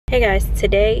Hey guys,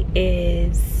 today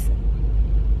is,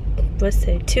 what's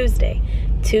it, Tuesday,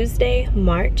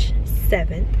 March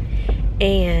 7th,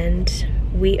 and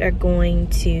we are going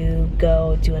to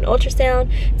go do an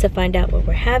ultrasound to find out what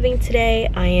we're having today.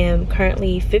 I am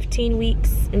currently 15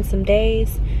 weeks in some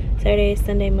days, Saturday,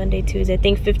 Sunday, Monday, Tuesday, I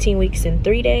think 15 weeks in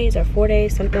 3 days or 4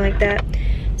 days, something like that.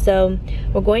 So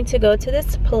we're going to go to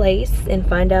this place and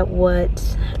find out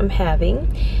what I'm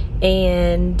having,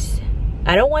 and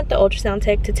I don't want the ultrasound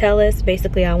tech to tell us.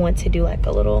 Basically, I want to do like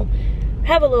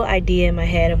have a little idea in my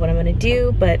head of what I'm gonna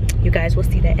do, but you guys will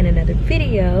see that in another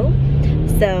video.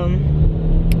 So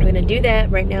we're gonna do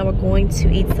that. Right now we're going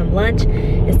to eat some lunch.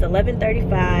 It's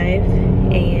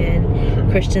 11:35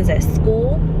 and Christian's at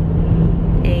school,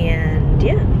 and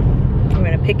yeah, we're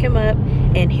gonna pick him up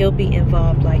and he'll be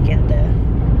involved like in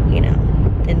the, you know,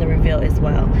 in the reveal as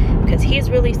well, because he's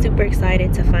really super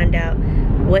excited to find out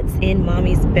what's in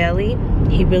mommy's belly.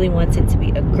 He really wants it to be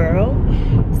a girl,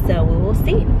 so we will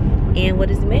see. And what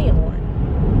does Emmanuel want?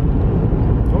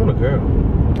 I want a girl.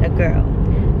 A girl.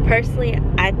 Personally,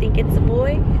 I think it's a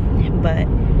boy, but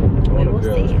we will see.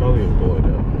 It's probably a boy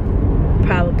though.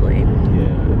 Probably.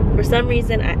 Yeah. For some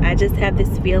reason, I just have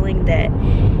this feeling that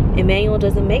Emmanuel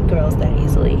doesn't make girls that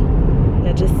easily.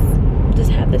 I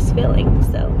just have this feeling,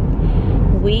 so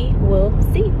we will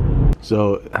see.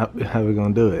 So how we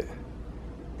gonna do it?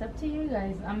 It's up to you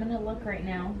guys. I'm gonna look right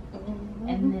now,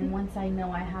 and then once I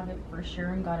know I have it for sure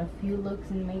and got a few looks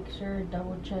and make sure,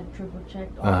 double check, triple check,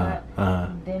 all that,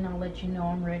 then I'll let you know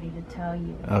I'm ready to tell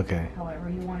you. Okay. However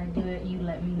you want to do it, you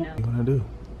let me know. What you wanna do?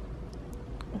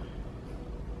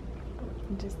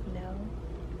 Just know.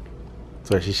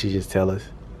 So she should just tell us?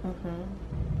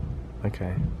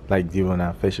 Okay. Like, do you want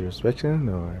our facial expression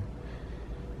or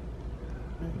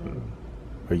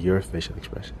your facial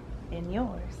expression? And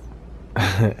yours.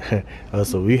 Oh,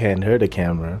 so we hadn't heard the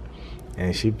camera,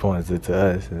 and she points it to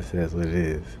us and says what it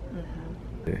is.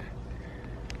 Yeah.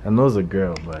 I know it's a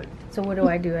girl, but So what do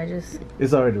I do? I just...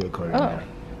 it's already recorded. Oh. Now.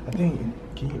 I think.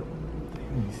 Can you?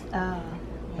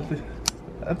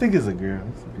 I think it's a girl.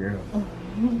 It's a girl.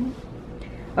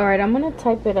 All right, I'm gonna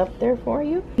type it up there for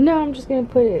you. No, I'm just gonna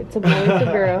put it. It's a boy, it's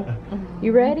a girl.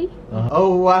 You ready?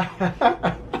 Oh wow!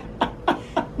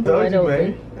 Told Wide you, open.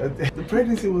 man. The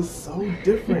pregnancy was so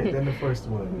different than the first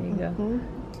one. There you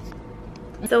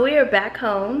go. So we are back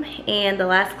home, and the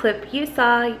last clip you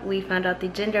saw, we found out the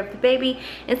gender of the baby.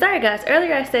 And sorry guys,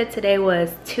 earlier I said today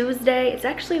was Tuesday. It's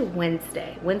actually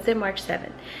Wednesday, March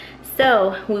 7th.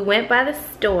 So we went by the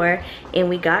store and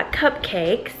we got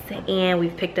cupcakes, and we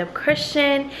picked up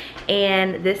Christian,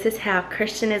 and this is how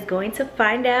Christian is going to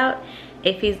find out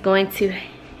if he's going to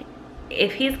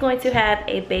have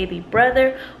a baby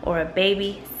brother or a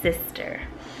baby sister.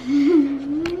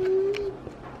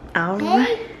 All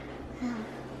right.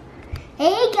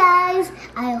 Hey guys,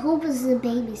 I hope it's a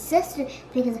baby sister,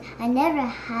 because I never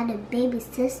had a baby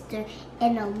sister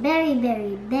in a very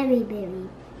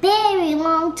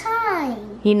long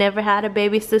time. You never had a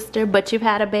baby sister, but you've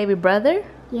had a baby brother?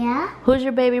 Yeah? Who's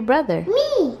your baby brother?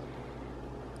 Me.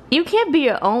 You can't be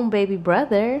your own baby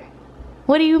brother.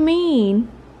 What do you mean?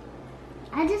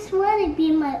 I just want to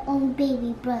be my own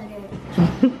baby brother.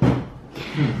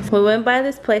 We went by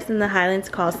this place in the Highlands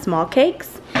called Small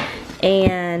Cakes,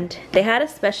 and they had a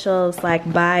special. It's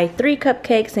like buy 3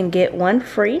 cupcakes and get 1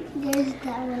 free. There's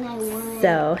that one I want.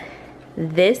 So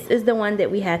this is the one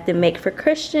that we had to make for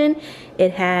Christian.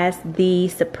 It has the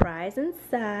surprise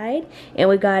inside, and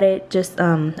we got it just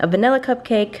a vanilla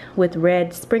cupcake with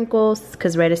red sprinkles,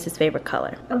 because red is his favorite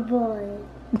color. A boy.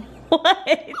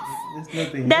 What?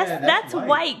 Nothing. That's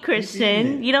white,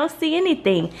 Christian. You don't see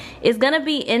anything. It's gonna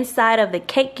be inside of the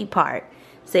cakey part,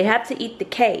 so you have to eat the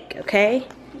cake, okay?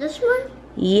 This one?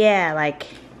 Yeah, like,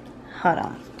 hold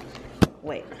on.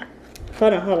 Wait.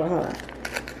 Hold on.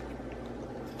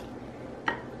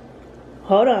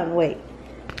 Hold on, wait.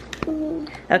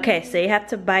 Okay, so you have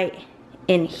to bite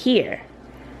in here.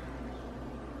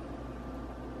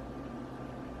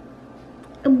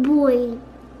 A boy.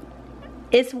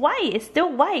 It's white. It's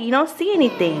still white. You don't see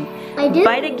anything. I do.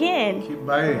 Bite again. Keep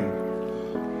biting.